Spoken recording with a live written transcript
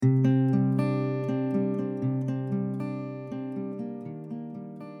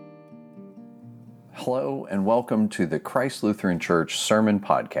Hello and welcome to the Christ Lutheran Church Sermon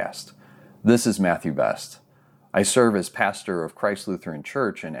Podcast. This is Matthew Best. I serve as pastor of Christ Lutheran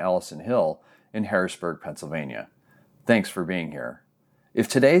Church in Allison Hill in Harrisburg, Pennsylvania. Thanks for being here. If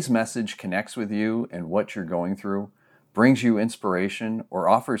today's message connects with you and what you're going through, brings you inspiration, or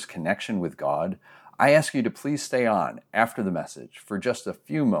offers connection with God, I ask you to please stay on after the message for just a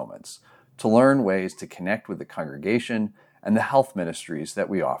few moments to learn ways to connect with the congregation and the health ministries that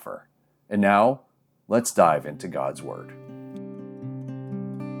we offer. And now, let's dive into God's Word.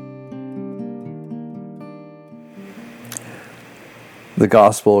 The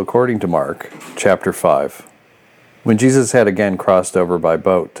Gospel according to Mark, chapter 5. When Jesus had again crossed over by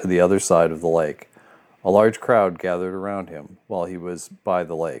boat to the other side of the lake, a large crowd gathered around him while he was by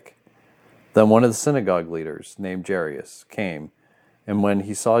the lake. Then one of the synagogue leaders, named Jairus, came, and when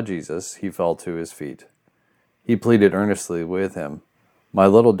he saw Jesus, he fell to his feet. He pleaded earnestly with him, "My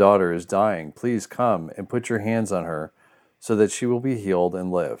little daughter is dying. Please come and put your hands on her so that she will be healed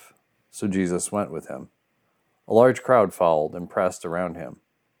and live." So Jesus went with him. A large crowd followed and pressed around him,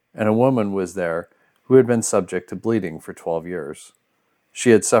 and a woman was there who had been subject to bleeding for 12 years. She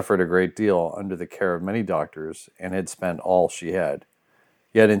had suffered a great deal under the care of many doctors and had spent all she had.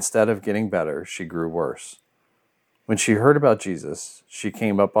 Yet instead of getting better, she grew worse. When she heard about Jesus, she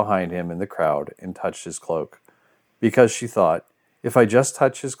came up behind him in the crowd and touched his cloak, because she thought, "If I just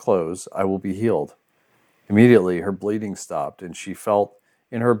touch his clothes, I will be healed." Immediately her bleeding stopped, and she felt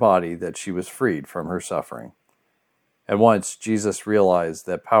in her body that she was freed from her suffering. At once Jesus realized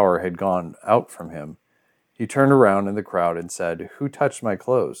that power had gone out from him. He turned around in the crowd and said, "Who touched my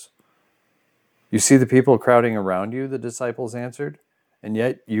clothes?" "You see the people crowding around you," the disciples answered, "and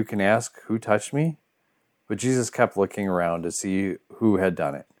yet you can ask, 'Who touched me?'" But Jesus kept looking around to see who had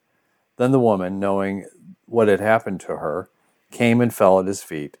done it. Then the woman, knowing what had happened to her, came and fell at his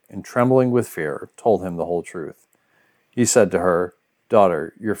feet, and trembling with fear, told him the whole truth. He said to her,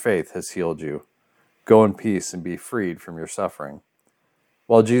 "Daughter, your faith has healed you. Go in peace and be freed from your suffering."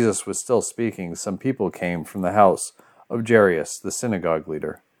 While Jesus was still speaking, some people came from the house of Jairus, the synagogue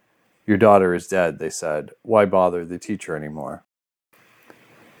leader. "Your daughter is dead," they said. "Why bother the teacher anymore?"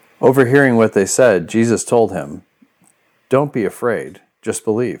 Overhearing what they said, Jesus told him, "Don't be afraid, just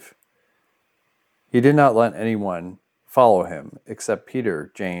believe." He did not let anyone follow him except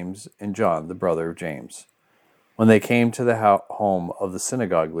Peter, James, and John, the brother of James. When they came to the home of the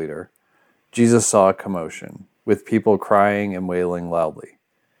synagogue leader, Jesus saw a commotion, with people crying and wailing loudly.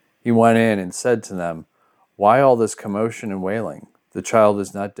 He went in and said to them, "Why all this commotion and wailing? The child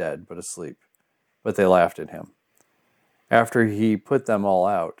is not dead, but asleep." But they laughed at him. After he put them all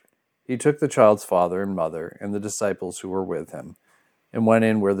out, he took the child's father and mother and the disciples who were with him, and went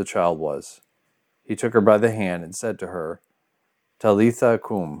in where the child was. He took her by the hand and said to her, "Talitha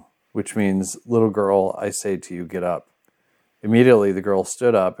cum," which means, "Little girl, I say to you, get up." Immediately the girl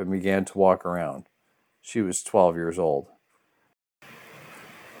stood up and began to walk around. She was 12 years old.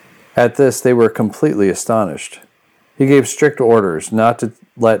 At this they were completely astonished. He gave strict orders not to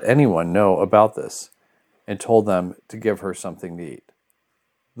let anyone know about this, and told them to give her something to eat.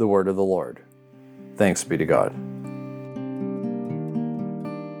 The word of the Lord. Thanks be to God.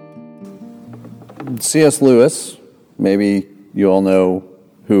 C.S. Lewis, maybe you all know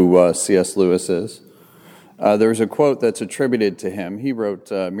who C.S. Lewis is. There's a quote that's attributed to him. He wrote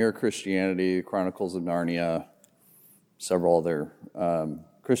Mere Christianity, Chronicles of Narnia, several other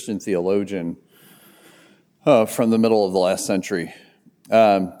Christian theologian from the middle of the last century.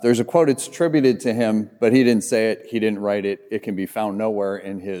 There's a quote, it's attributed to him, but he didn't say it, he didn't write it. It can be found nowhere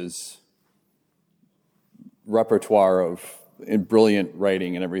in his repertoire of brilliant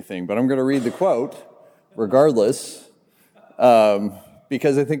writing and everything. But I'm going to read the quote, regardless,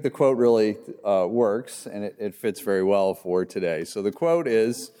 because I think the quote really works, and it fits very well for today. So the quote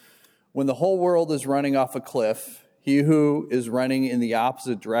is, "When the whole world is running off a cliff, he who is running in the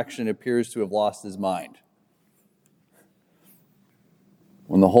opposite direction appears to have lost his mind."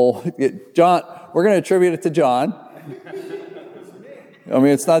 When the whole... John, we're going to attribute it to John. I mean,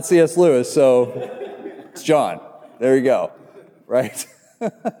 it's not C.S. Lewis, so it's John. There you go. Right?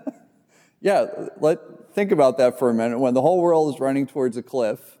 Yeah, think about that for a minute. When the whole world is running towards a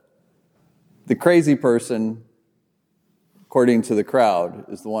cliff, the crazy person, according to the crowd,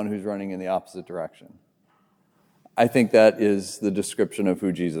 is the one who's running in the opposite direction. I think that is the description of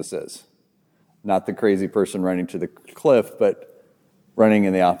who Jesus is. Not the crazy person running to the cliff, but running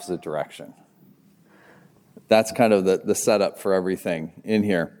in the opposite direction. That's kind of the setup for everything in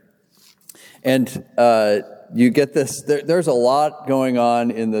here. And you get this, there's a lot going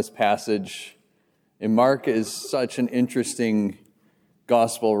on in this passage. And Mark is such an interesting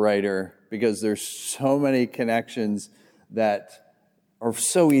gospel writer because there's so many connections that are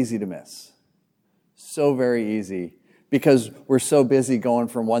so easy to miss. So very easy, because we're so busy going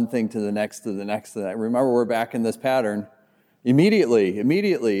from one thing to the next, to the next, to the next. Remember, we're back in this pattern. Immediately.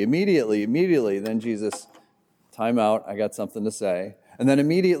 Then Jesus, time out, I got something to say. And then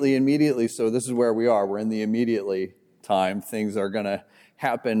immediately, so this is where we are. We're in the immediately time. Things are going to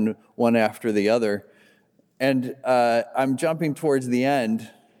happen one after the other. And I'm jumping towards the end.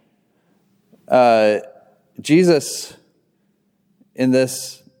 Jesus, in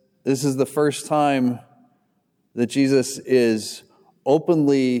this is the first time that Jesus is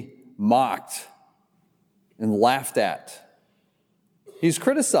openly mocked and laughed at. He's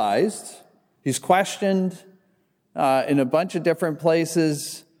criticized, he's questioned in a bunch of different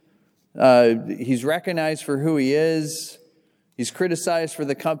places. He's recognized for who he is. He's criticized for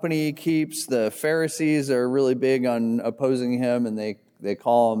the company he keeps. The Pharisees are really big on opposing him, and they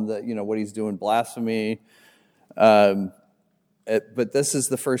call him what he's doing, blasphemy. But this is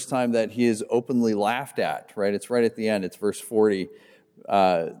the first time that he is openly laughed at, right? It's right at the end. It's verse 40.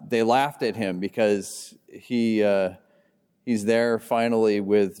 They laughed at him because he's there finally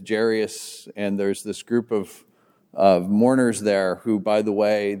with Jairus, and there's this group of mourners there who, by the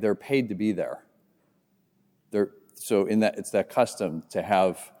way, they're paid to be there. So in that, it's that custom to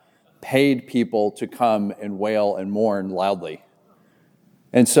have paid people to come and wail and mourn loudly.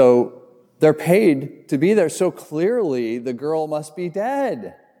 And so they're paid to be there. So clearly the girl must be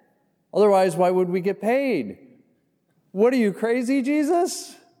dead. Otherwise, why would we get paid? What are you, crazy,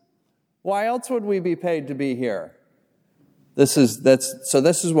 Jesus? Why else would we be paid to be here? This is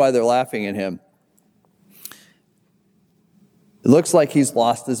why they're laughing at him. It looks like he's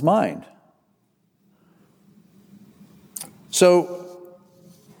lost his mind. So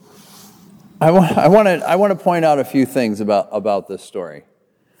I want to point out a few things about this story.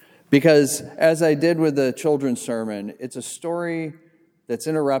 Because as I did with the children's sermon, it's a story that's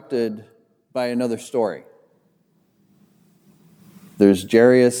interrupted by another story. There's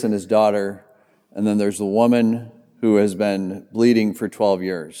Jairus and his daughter, and then there's the woman who has been bleeding for 12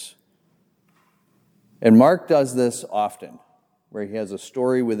 years. And Mark does this often, where he has a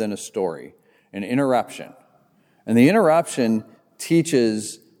story within a story, an interruption. And the interruption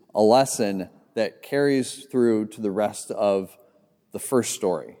teaches a lesson that carries through to the rest of the first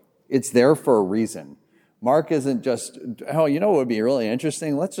story. It's there for a reason. Mark isn't just, what would be really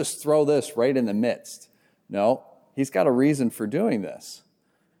interesting? Let's just throw this right in the midst. No, he's got a reason for doing this.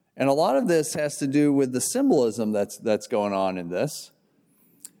 And a lot of this has to do with the symbolism that's going on in this.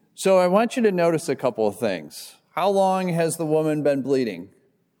 So I want you to notice a couple of things. How long has the woman been bleeding?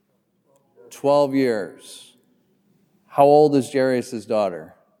 12 years. How old is Jairus'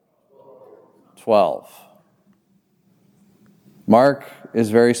 daughter? 12. Mark is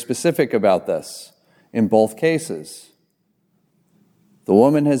very specific about this in both cases. The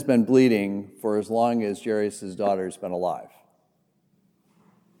woman has been bleeding for as long as Jairus' daughter's been alive.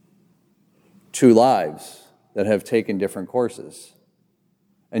 2 lives that have taken different courses,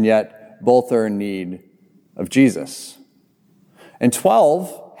 and yet both are in need of Jesus. And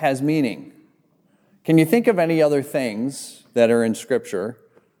 12 has meaning. Can you think of any other things that are in Scripture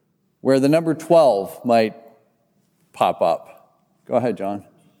where the number 12 might pop up? Go ahead, John.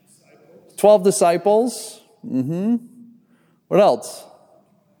 12 disciples. What else?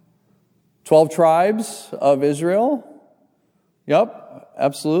 12 tribes of Israel. Yep,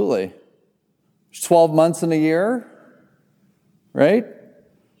 absolutely. There's 12 months in a year, right?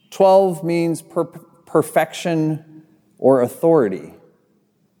 12 means perfection or authority.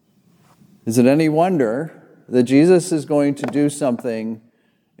 Is it any wonder that Jesus is going to do something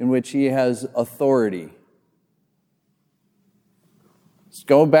in which he has authority? Let's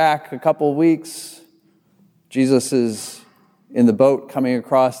go back a couple of weeks. Jesus is in the boat coming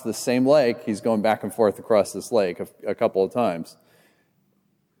across the same lake. He's going back and forth across this lake a couple of times.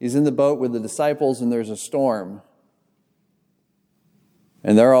 He's in the boat with the disciples, and there's a storm.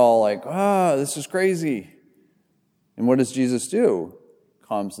 And they're all like, this is crazy. And what does Jesus do?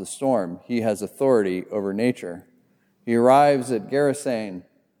 Calms the storm. He has authority over nature. He arrives at Gerasene.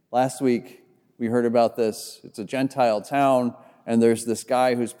 Last week, we heard about this. It's a Gentile town, and there's this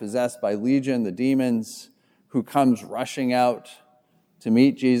guy who's possessed by Legion, the demons, who comes rushing out to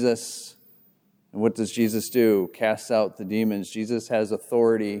meet Jesus. And what does Jesus do? Casts out the demons. Jesus has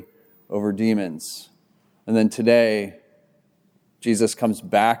authority over demons. And then today, Jesus comes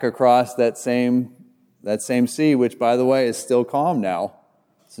back across that same sea, which, by the way, is still calm now,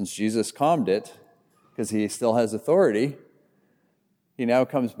 since Jesus calmed it, because he still has authority. He now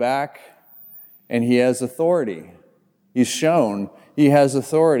comes back, and he has authority. He's shown he has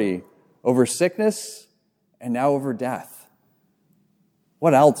authority over sickness, and now over death.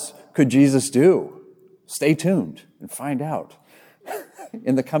 What else could Jesus do? Stay tuned and find out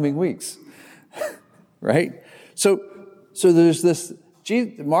in the coming weeks, right? So there's this,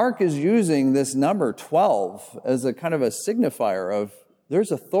 Mark is using this number 12 as a kind of a signifier of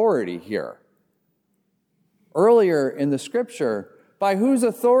there's authority here. Earlier in the scripture, by whose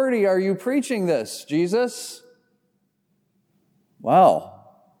authority are you preaching this, Jesus? Wow.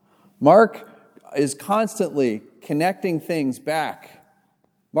 Mark is constantly connecting things back.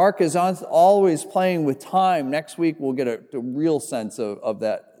 Mark is always playing with time. Next week we'll get a real sense of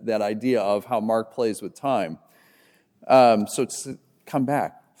that idea of how Mark plays with time. So come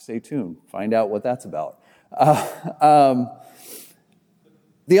back, stay tuned, find out what that's about.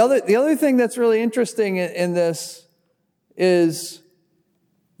 The other thing that's really interesting in this is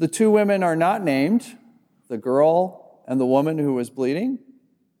the two women are not named, the girl and the woman who was bleeding,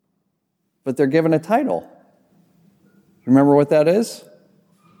 but they're given a title. Remember what that is?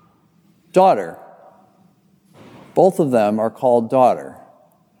 Daughter. Both of them are called daughter.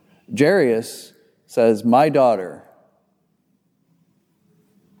 Jairus says, my daughter.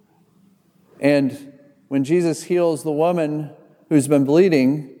 And when Jesus heals the woman who's been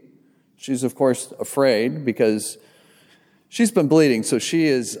bleeding, she's of course afraid because she's been bleeding, so she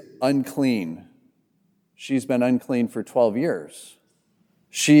is unclean. She's been unclean for 12 years.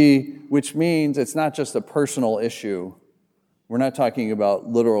 Which means it's not just a personal issue. We're not talking about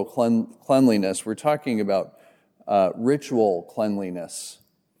literal cleanliness. We're talking about ritual cleanliness.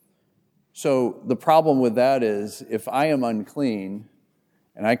 So the problem with that is if I am unclean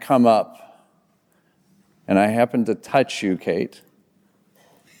and I come up and I happen to touch you, Kate.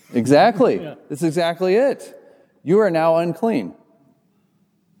 Exactly. Yeah. That's exactly it. You are now unclean.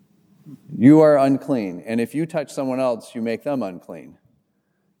 You are unclean. And if you touch someone else, you make them unclean.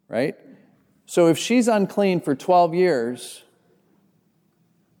 Right? So if she's unclean for 12 years,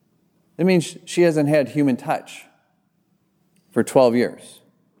 it means she hasn't had human touch for 12 years.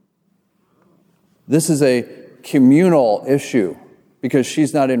 This is a communal issue because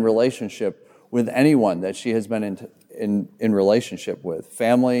she's not in relationship with anyone that she has been in relationship with.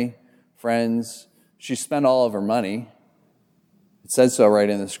 Family, friends. She spent all of her money. It says so right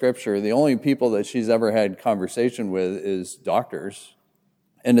in the scripture. The only people that she's ever had conversation with is doctors.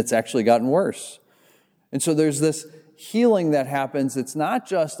 And it's actually gotten worse. And so there's this healing that happens. It's not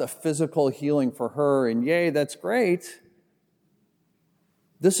just a physical healing for her, and yay, that's great.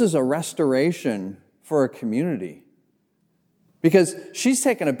 This is a restoration for a community. Because she's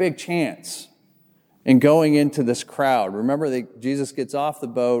taken a big chance in going into this crowd. Remember, Jesus gets off the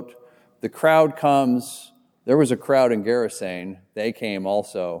boat, the crowd comes. There was a crowd in Gerasene. They came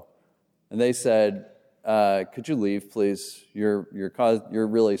also. And they said, could you leave, please? You're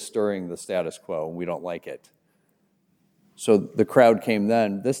really stirring the status quo, and we don't like it. So the crowd came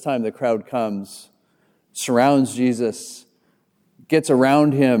then. This time the crowd comes, surrounds Jesus, gets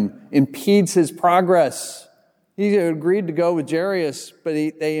around him, impedes his progress. He agreed to go with Jairus, but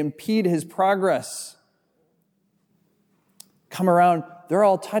they impede his progress. Come around, they're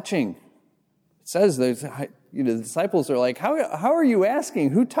all touching. It says the disciples are like, how are you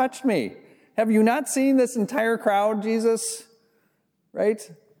asking? Who touched me? Have you not seen this entire crowd, Jesus?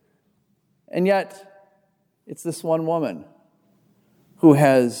 Right? And yet, it's this one woman who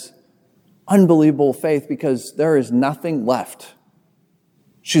has unbelievable faith because there is nothing left.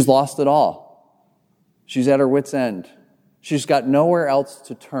 She's lost it all. She's at her wit's end. She's got nowhere else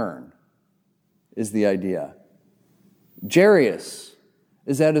to turn, is the idea. Jairus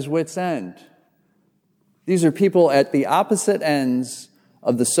is at his wit's end. These are people at the opposite ends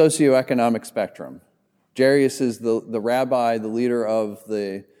of the socioeconomic spectrum. Jairus is the rabbi, the leader of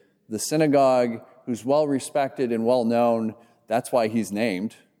the synagogue, who's well respected and well known. That's why he's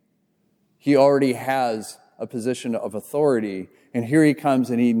named. He already has a position of authority, and here he comes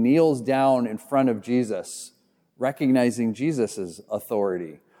and he kneels down in front of Jesus, recognizing Jesus'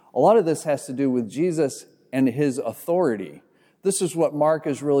 authority. A lot of this has to do with Jesus and his authority. This is what Mark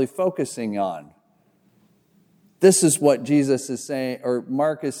is really focusing on. This is what Jesus is saying, or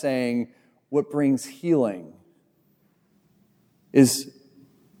Mark is saying, what brings healing is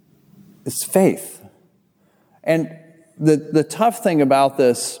faith. And the tough thing about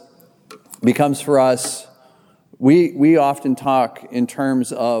this becomes for us, we often talk in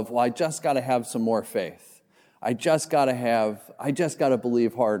terms of, well, I just got to have some more faith. I just got to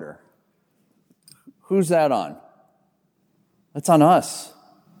believe harder. Who's that on? That's on us.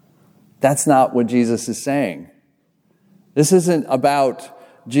 That's not what Jesus is saying. This isn't about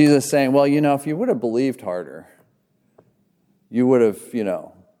Jesus saying, well, if you would have believed harder, you would have,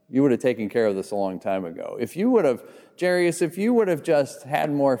 You would have taken care of this a long time ago. If you would have, Jairus, if you would have just had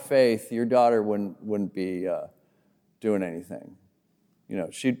more faith, your daughter wouldn't be doing anything.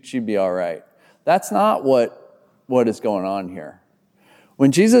 She'd be all right. That's not what is going on here.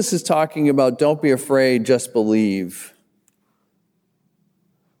 When Jesus is talking about don't be afraid, just believe,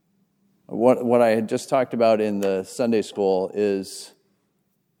 what I had just talked about in the Sunday school is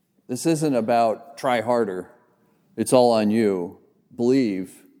this isn't about try harder. It's all on you.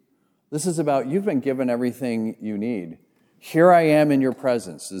 Believe. This is about you've been given everything you need. Here I am in your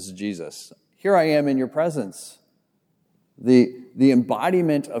presence. This is Jesus. Here I am in your presence. The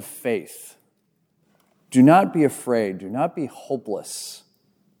embodiment of faith. Do not be afraid. Do not be hopeless.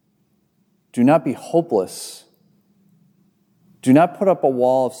 Do not be hopeless. Do not put up a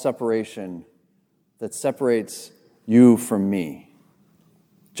wall of separation that separates you from me.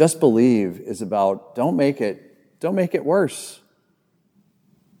 Just believe is about don't make it worse.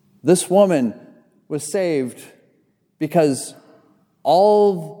 This woman was saved because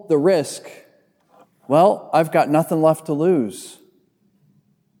all the risk, I've got nothing left to lose.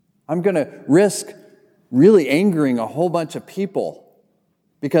 I'm going to risk really angering a whole bunch of people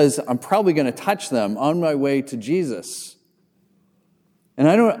because I'm probably going to touch them on my way to Jesus. And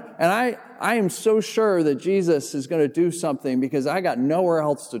I am so sure that Jesus is going to do something because I got nowhere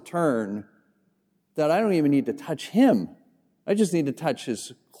else to turn that I don't even need to touch him. I just need to touch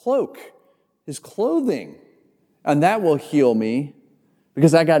his cloak, his clothing, and that will heal me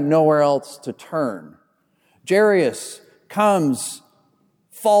because I got nowhere else to turn. Jairus comes,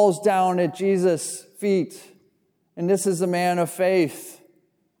 falls down at Jesus' feet, and this is a man of faith.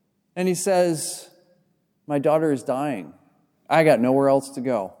 And he says, my daughter is dying. I got nowhere else to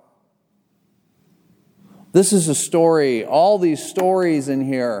go. This is a story, all these stories in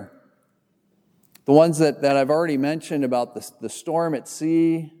here, the ones that I've already mentioned about the storm at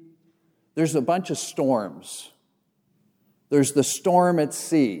sea. There's a bunch of storms. There's the storm at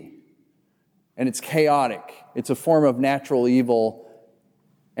sea, and it's chaotic. It's a form of natural evil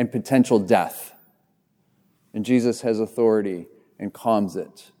and potential death. And Jesus has authority and calms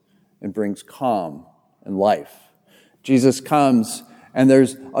it and brings calm and life. Jesus comes and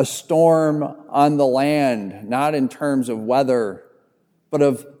there's a storm on the land, not in terms of weather, but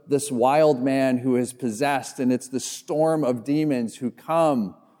of this wild man who is possessed, and it's the storm of demons who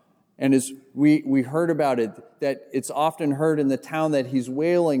come. And as we heard about it, that it's often heard in the town that he's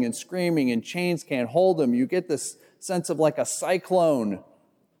wailing and screaming and chains can't hold him. You get this sense of like a cyclone.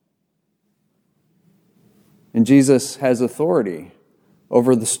 And Jesus has authority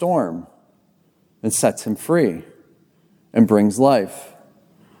over the storm and sets him free and brings life.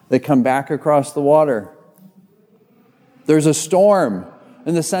 They come back across the water. There's a storm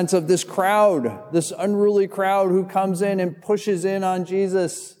in the sense of this crowd, this unruly crowd who comes in and pushes in on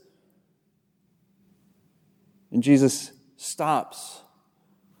Jesus. And Jesus stops.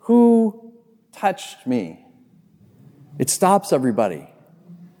 Who touched me? It stops everybody.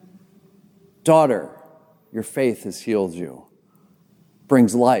 Daughter, your faith has healed you.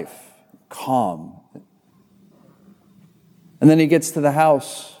 Brings life, calm. And then he gets to the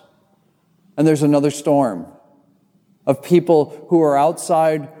house, and there's another storm of people who are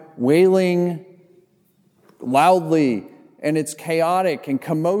outside wailing loudly, and it's chaotic and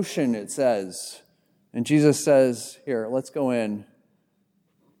commotion, it says. And Jesus says, here, let's go in.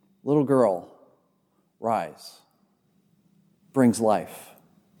 Little girl, rise. Brings life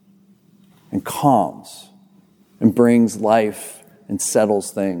and calms and brings life and settles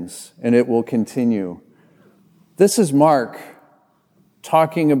things. And it will continue. This is Mark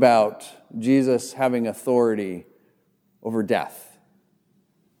talking about Jesus having authority over death.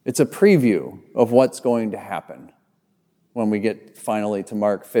 It's a preview of what's going to happen when we get finally to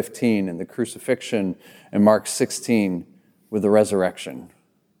Mark 15 and the crucifixion, and Mark 16 with the resurrection.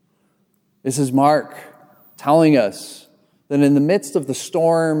 This is Mark telling us that in the midst of the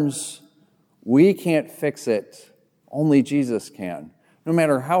storms, we can't fix it. Only Jesus can. No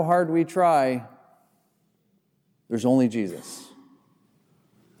matter how hard we try, there's only Jesus.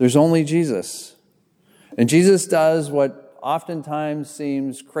 There's only Jesus. And Jesus does what oftentimes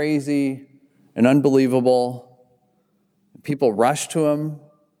seems crazy and unbelievable. People rush to him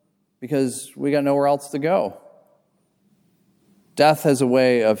because we got nowhere else to go. Death has a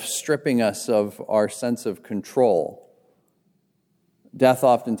way of stripping us of our sense of control. Death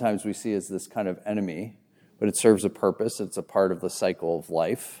oftentimes we see as this kind of enemy, but it serves a purpose. It's a part of the cycle of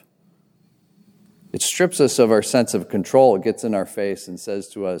life. It strips us of our sense of control. It gets in our face and says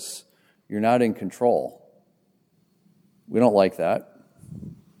to us, you're not in control. We don't like that.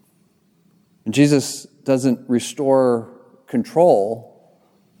 And Jesus doesn't restore control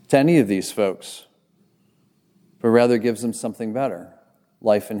to any of these folks, but rather gives them something better,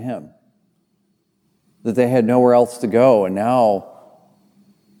 life in Him. That they had nowhere else to go, and now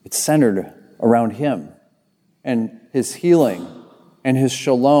it's centered around Him and His healing and His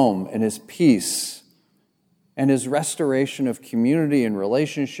shalom and His peace and His restoration of community and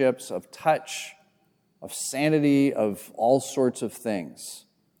relationships, of touch, of sanity, of all sorts of things.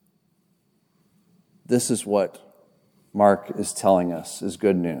 This is what Mark is telling us is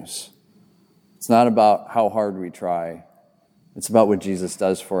good news. It's not about how hard we try. It's about what Jesus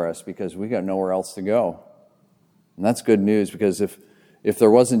does for us, because we got nowhere else to go. And that's good news, because if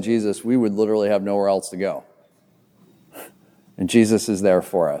there wasn't Jesus, we would literally have nowhere else to go. And Jesus is there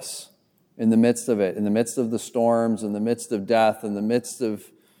for us in the midst of it, in the midst of the storms, in the midst of death, in the midst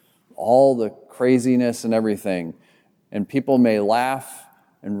of all the craziness and everything. And people may laugh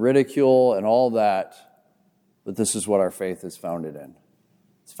and ridicule and all that, but this is what our faith is founded in.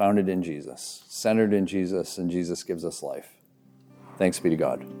 It's founded in Jesus, centered in Jesus, and Jesus gives us life. Thanks be to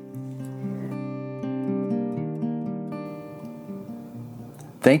God.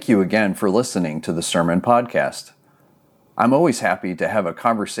 Thank you again for listening to the Sermon Podcast. I'm always happy to have a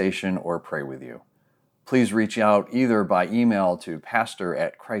conversation or pray with you. Please reach out either by email to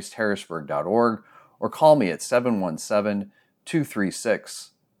pastor@christharrisburg.org or call me at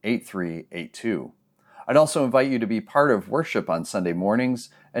 717-236-8382. I'd also invite you to be part of worship on Sunday mornings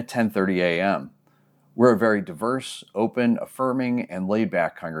at 10:30 a.m. We're a very diverse, open, affirming, and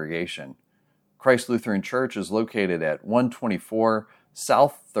laid-back congregation. Christ Lutheran Church is located at 124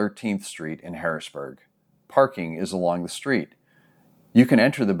 South 13th Street in Harrisburg. Parking is along the street. You can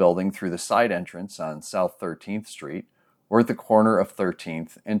enter the building through the side entrance on South 13th Street or at the corner of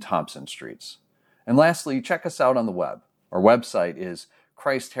 13th and Thompson Streets. And lastly, check us out on the web. Our website is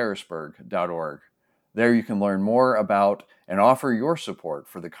christharrisburg.org. There you can learn more about and offer your support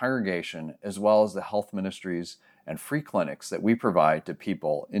for the congregation, as well as the health ministries and free clinics that we provide to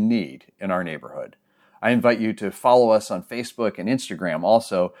people in need in our neighborhood. I invite you to follow us on Facebook and Instagram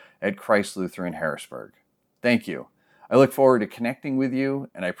also at Christ Lutheran Harrisburg. Thank you. I look forward to connecting with you,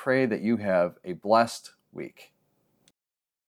 and I pray that you have a blessed week.